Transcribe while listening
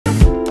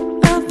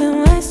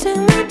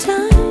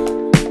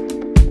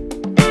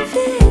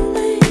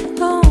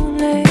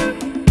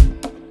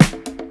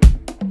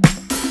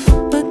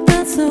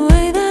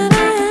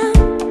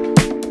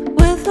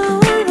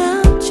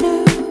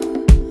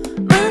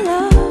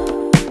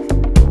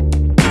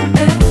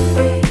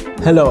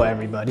Hello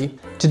everybody.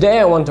 Today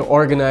I want to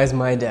organize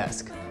my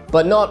desk,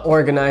 but not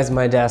organize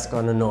my desk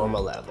on a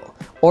normal level.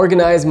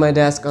 Organize my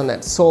desk on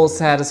that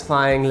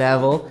soul-satisfying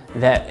level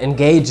that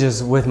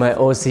engages with my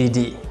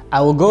OCD.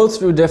 I will go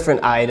through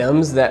different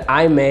items that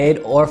I made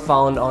or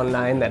found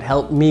online that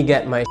helped me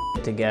get my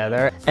shit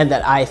together and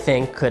that I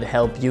think could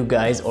help you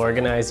guys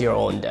organize your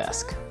own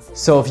desk.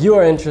 So if you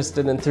are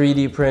interested in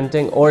 3D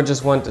printing or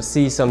just want to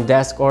see some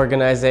desk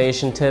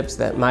organization tips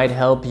that might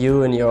help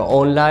you in your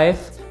own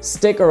life,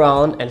 stick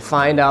around and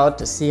find out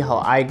to see how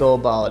I go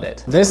about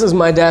it. This is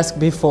my desk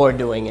before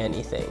doing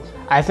anything.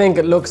 I think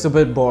it looks a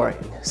bit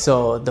boring.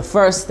 So the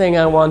first thing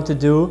I want to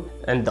do,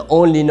 and the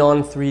only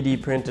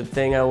non-3D printed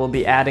thing I will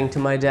be adding to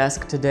my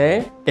desk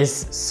today,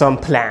 is some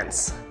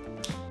plants.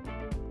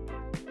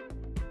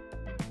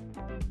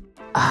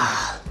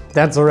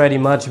 That's already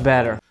much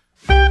better.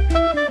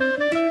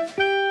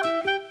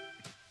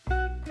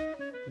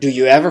 Do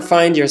you ever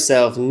find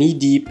yourself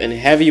knee-deep in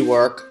heavy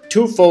work,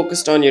 too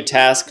focused on your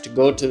task to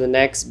go to the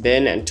next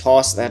bin and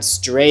toss that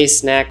stray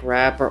snack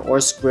wrapper or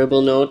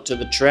scribble note to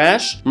the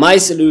trash? My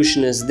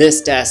solution is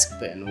this desk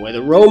bin with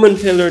a Roman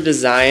pillar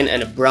design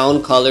and a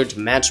brown color to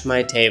match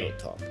my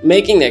tabletop,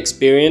 making the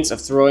experience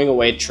of throwing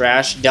away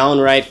trash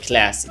downright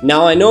classy.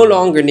 Now I no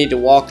longer need to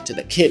walk to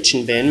the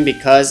kitchen bin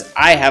because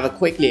I have a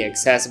quickly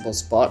accessible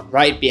spot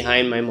right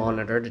behind my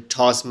monitor to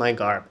toss my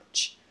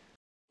garbage.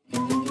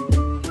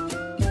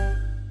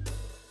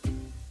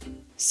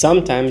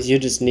 Sometimes you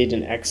just need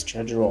an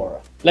extra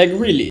drawer. Like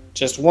really,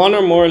 just one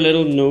or more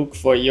little nook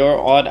for your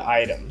odd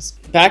items.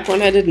 Back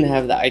when I didn't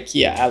have the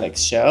IKEA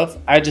Alex shelf,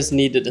 I just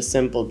needed a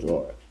simple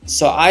drawer.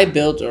 So I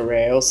built a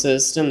rail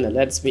system that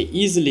lets me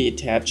easily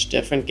attach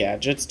different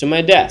gadgets to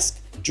my desk.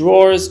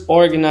 Drawers,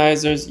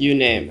 organizers, you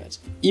name it.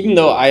 Even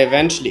though I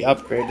eventually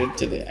upgraded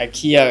to the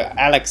IKEA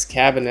Alex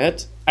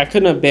cabinet, I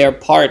could not bear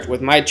part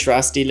with my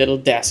trusty little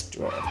desk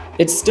drawer.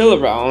 It's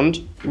still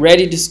around,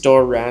 ready to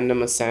store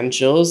random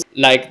essentials,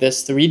 like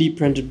this 3D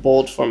printed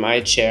bolt for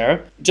my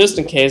chair, just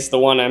in case the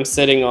one I'm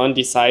sitting on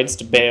decides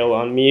to bail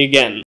on me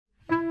again.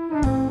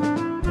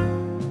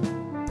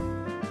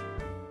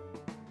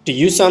 Do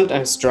you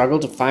sometimes struggle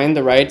to find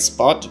the right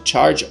spot to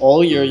charge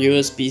all your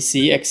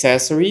USB-C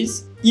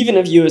accessories? Even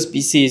if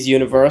USB-C is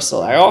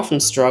universal, I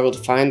often struggle to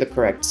find the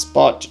correct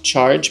spot to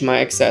charge my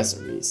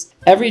accessories.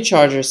 Every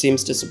charger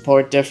seems to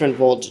support different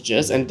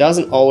voltages and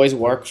doesn't always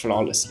work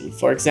flawlessly.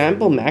 For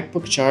example,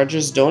 MacBook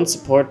chargers don't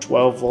support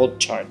 12-volt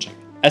charging.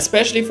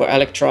 Especially for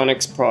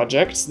electronics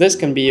projects, this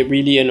can be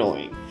really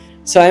annoying.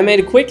 So I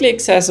made a quickly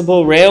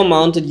accessible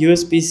rail-mounted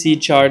USB-C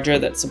charger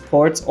that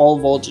supports all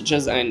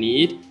voltages I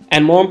need,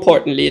 and more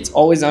importantly, it's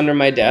always under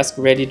my desk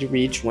ready to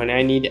reach when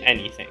I need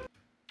anything.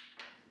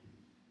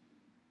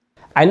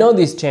 I know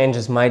these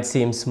changes might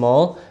seem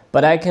small,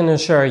 but I can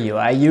assure you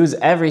I use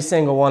every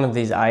single one of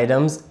these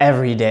items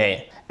every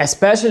day.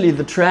 Especially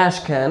the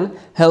trash can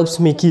helps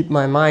me keep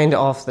my mind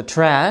off the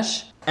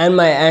trash, and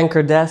my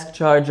Anker desk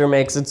charger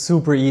makes it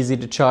super easy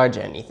to charge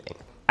anything.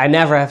 I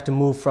never have to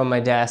move from my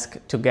desk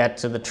to get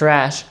to the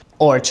trash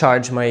or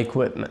charge my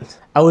equipment.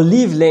 I will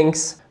leave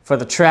links for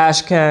the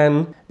trash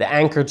can, the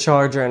Anker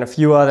charger and a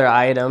few other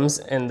items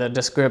in the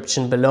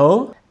description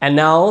below. And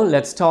now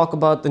let's talk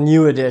about the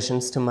new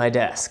additions to my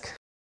desk.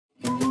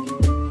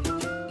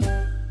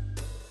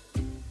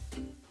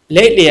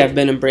 Lately I've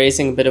been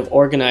embracing a bit of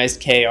organized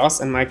chaos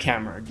in my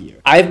camera gear.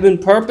 I've been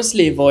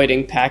purposely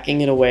avoiding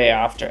packing it away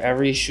after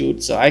every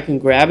shoot so I can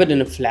grab it in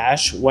a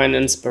flash when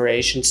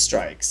inspiration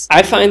strikes.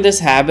 I find this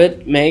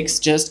habit makes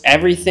just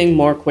everything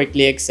more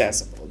quickly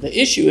accessible. The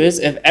issue is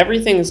if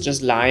everything is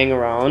just lying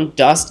around,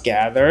 dust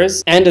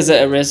gathers and is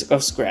at a risk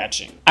of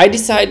scratching. I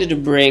decided to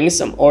bring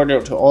some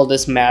order to all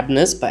this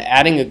madness by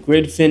adding a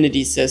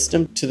gridfinity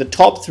system to the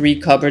top 3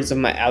 cupboards of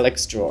my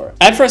Alex drawer.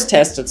 I first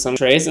tested some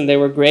trays and they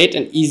were great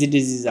and easy to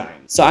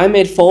design. So I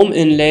made foam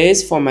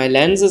inlays for my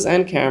lenses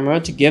and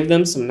camera to give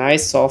them some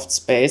nice soft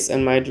space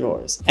in my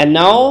drawers. And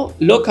now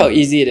look how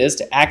easy it is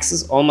to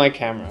access all my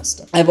camera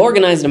stuff. I've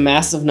organized a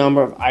massive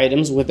number of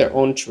items with their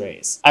own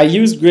trays. I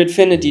used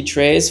gridfinity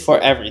trays for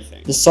everything.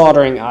 The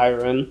soldering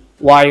iron,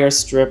 wire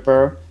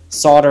stripper,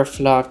 solder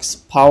flux,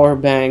 power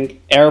bank,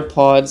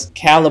 AirPods,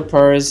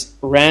 calipers,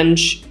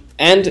 wrench,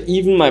 and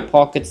even my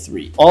Pocket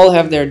 3. All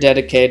have their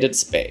dedicated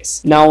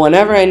space. Now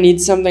whenever I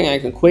need something I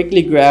can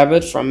quickly grab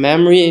it from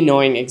memory,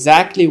 knowing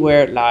exactly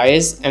where it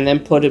lies, and then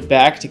put it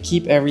back to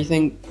keep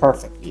everything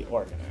perfectly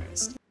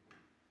organized.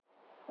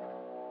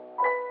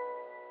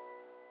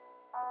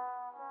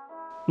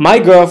 My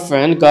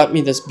girlfriend got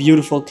me this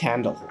beautiful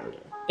candle holder.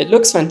 It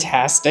looks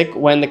fantastic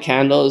when the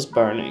candle is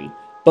burning,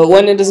 but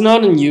when it is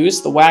not in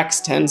use, the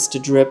wax tends to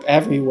drip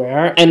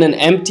everywhere and an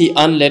empty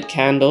unlit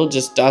candle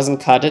just doesn't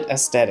cut it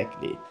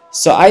aesthetically.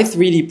 So I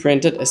 3D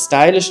printed a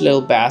stylish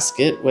little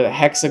basket with a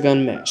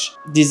hexagon mesh,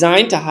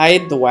 designed to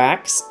hide the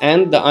wax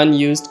and the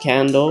unused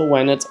candle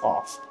when it's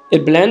off.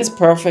 It blends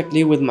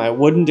perfectly with my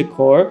wooden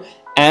decor,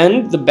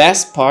 and the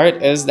best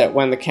part is that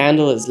when the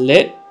candle is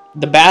lit,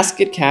 the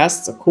basket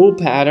casts a cool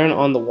pattern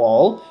on the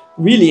wall,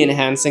 really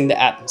enhancing the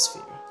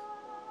atmosphere.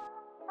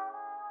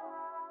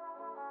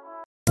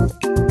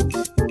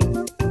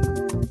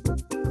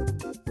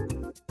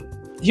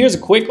 Here's a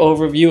quick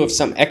overview of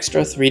some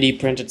extra 3D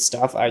printed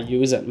stuff I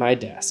use at my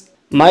desk.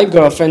 My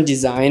girlfriend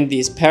designed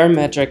these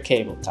parametric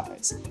cable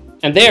ties,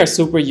 and they are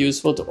super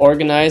useful to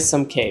organize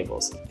some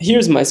cables.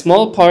 Here's my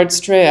small parts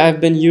tray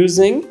I've been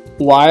using.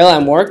 While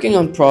I'm working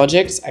on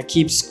projects, I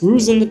keep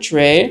screws in the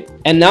tray,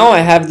 and now I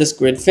have this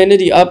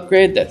Gridfinity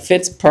upgrade that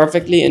fits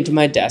perfectly into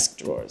my desk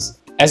drawers.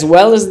 As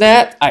well as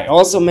that, I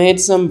also made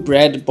some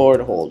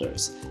breadboard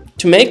holders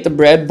to make the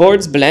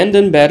breadboards blend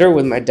in better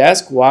with my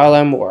desk while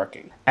I'm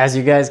working. As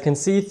you guys can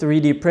see,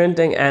 3D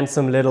printing and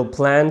some little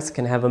plans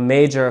can have a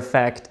major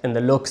effect in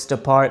the looks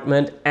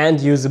department and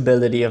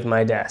usability of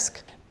my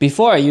desk.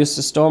 Before I used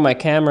to store my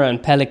camera in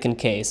Pelican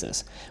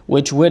cases,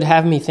 which would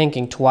have me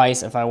thinking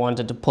twice if I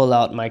wanted to pull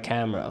out my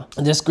camera.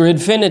 This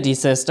Gridfinity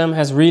system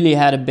has really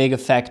had a big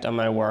effect on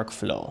my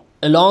workflow.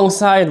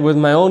 Alongside with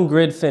my own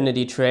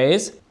Gridfinity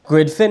trays,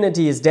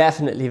 Gridfinity is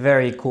definitely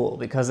very cool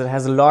because it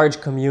has a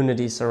large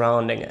community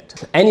surrounding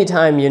it.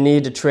 Anytime you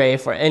need a tray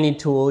for any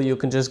tool, you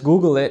can just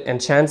Google it and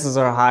chances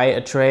are high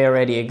a tray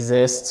already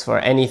exists for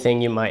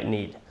anything you might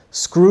need.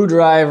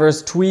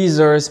 Screwdrivers,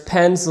 tweezers,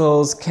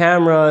 pencils,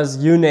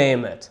 cameras, you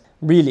name it.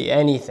 Really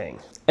anything.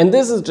 And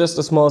this is just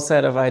a small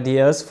set of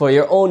ideas for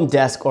your own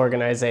desk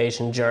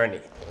organization journey.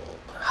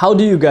 How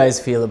do you guys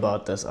feel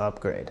about this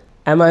upgrade?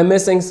 Am I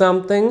missing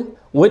something?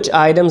 Which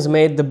items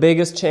made the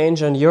biggest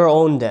change on your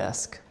own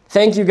desk?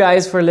 Thank you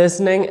guys for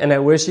listening, and I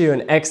wish you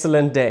an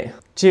excellent day.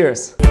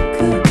 Cheers!